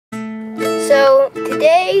So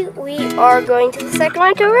today we are going to the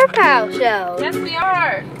Sacramento Reptile Show. Yes, we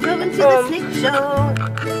are. Going to the snake show.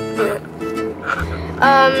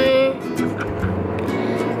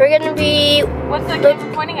 We're gonna be. What's the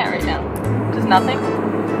camera pointing at right now? Just nothing?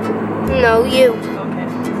 No, you.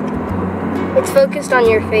 Okay. It's focused on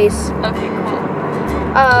your face. Okay, cool.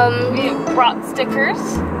 We brought stickers.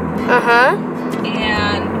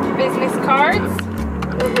 And business cards.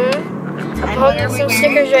 I'm holding some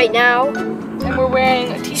stickers right now. And we're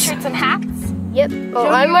wearing t-shirts and hats. Yep. Oh,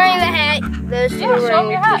 I'm wearing the hat. Those two are show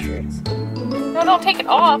wearing your the hat. t-shirts. No, don't take it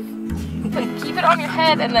off. Keep it on your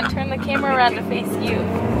head and then turn the camera around to face you.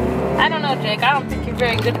 I don't know, Jake. I don't think you're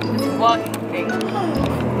very good at this vlogging thing.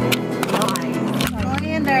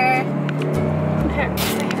 Going there,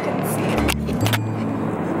 so you can see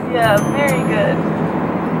it. Yeah, very good.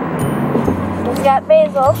 We've got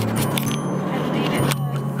Basil.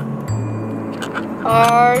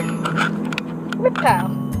 Our reptile.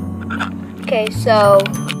 Okay, so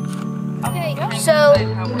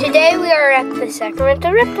today we are at the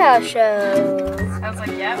Sacramento Reptile Show. I was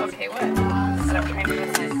like, yeah, okay, what? But I'm trying to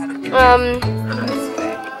decide how to do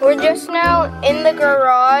we're just now in the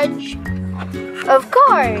garage of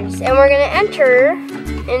cars, and we're gonna enter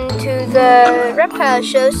into the reptile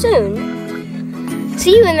show soon.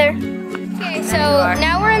 See you in there. Okay, so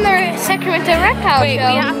now we're in the Sacramento Reptile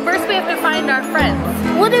Show. First we have to find our friends.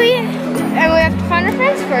 What do we? And we have to find our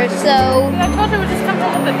friends first. So. I told you we'd just come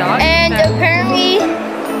home with the dog. And apparently,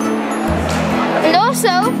 and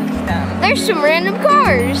also, there's some random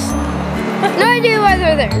cars. No idea why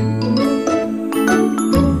they're there.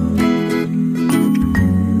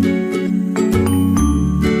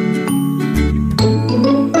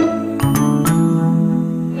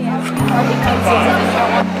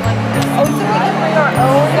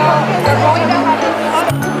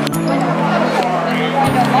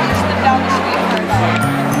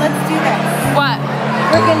 Let's do this. What?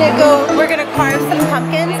 We're gonna carve some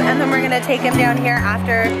pumpkins and then we're gonna take them down here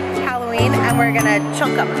after Halloween and we're gonna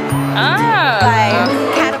chunk them by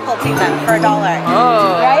catapulting them for $1.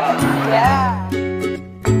 Oh. Right? Yeah.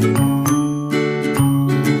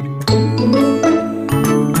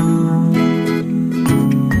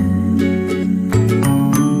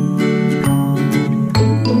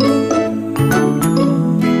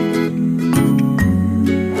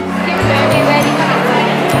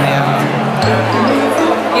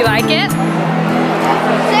 You like it?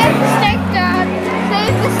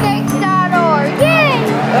 SaveTheSnakes.org. Yay!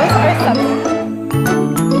 Those are some.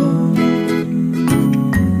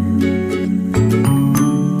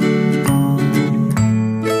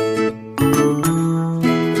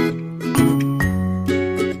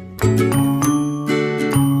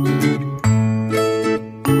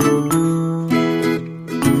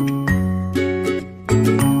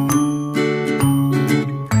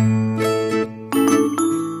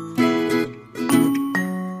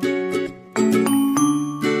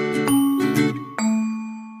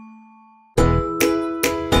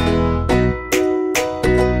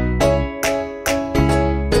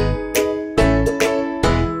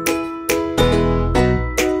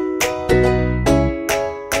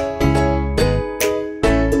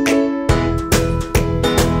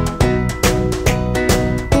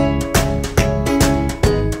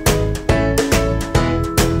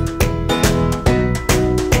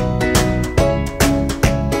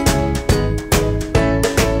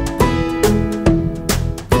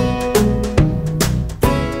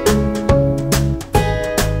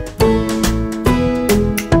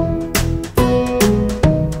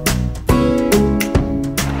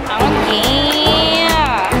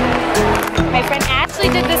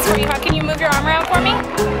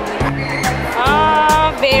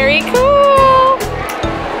 Very cool.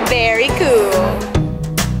 Very cool.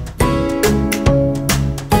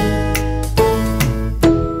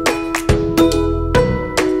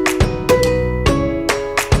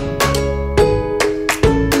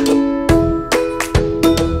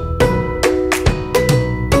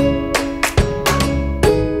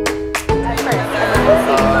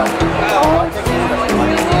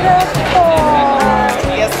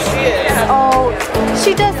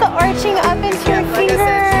 She does the arching up into your finger.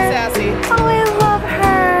 Oh, I love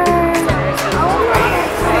her.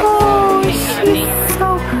 Oh, she's so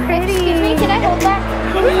pretty. Excuse me, can I hold that?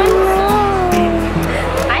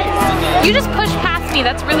 You just pushed past me.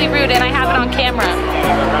 That's really rude, and I have it on camera.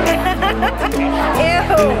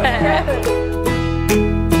 Ew.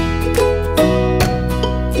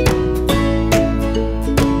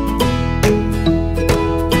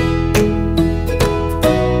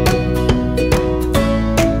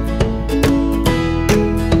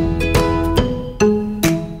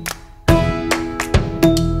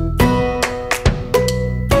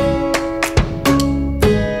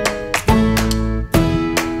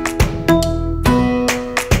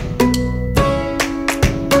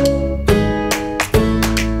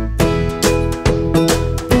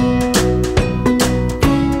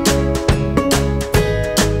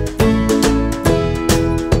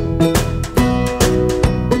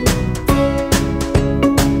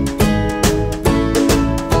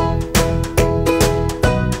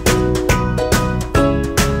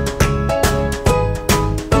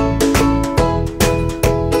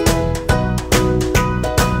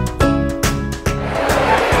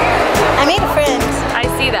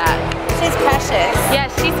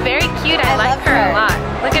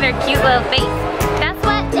 little face. That's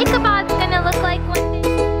what Ichabod's gonna look like one day.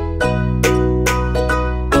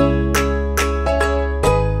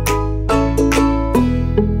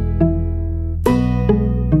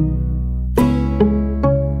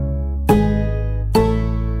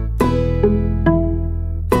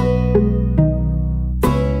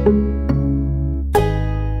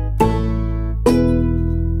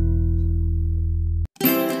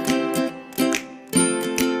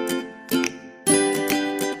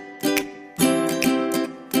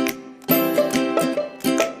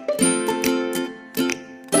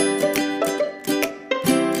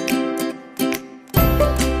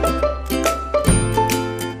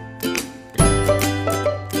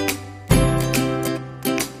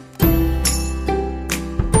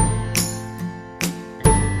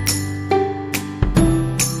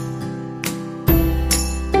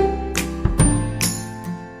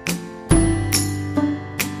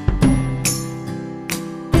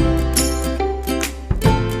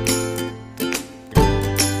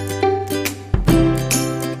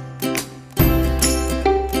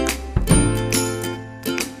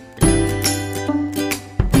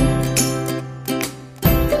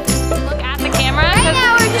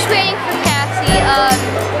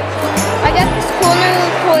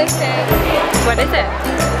 What is it?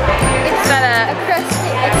 It's a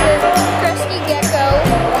crusty gecko.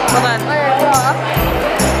 Hold on. On a rock.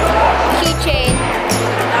 Keychain.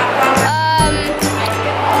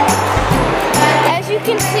 As you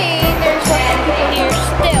can see, there's lots of people here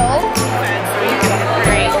still.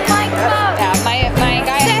 Great. Oh my god. Yeah, my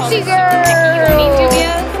guy Sassy he girl. won't eat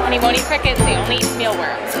dubias, and he won't eat crickets, he only eats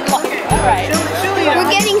mealworms. Alright.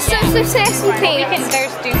 We're getting such a sassy paint.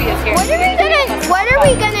 There's dubias here. What are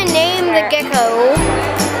we gonna name the gecko?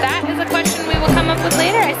 That is a question we will come up with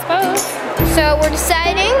later, I suppose. So we're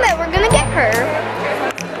deciding that we're gonna get her.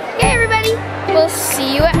 Okay, everybody. We'll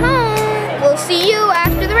see you at home. We'll see you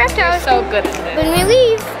after the reptile. So good at this. When we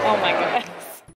leave. Oh my god.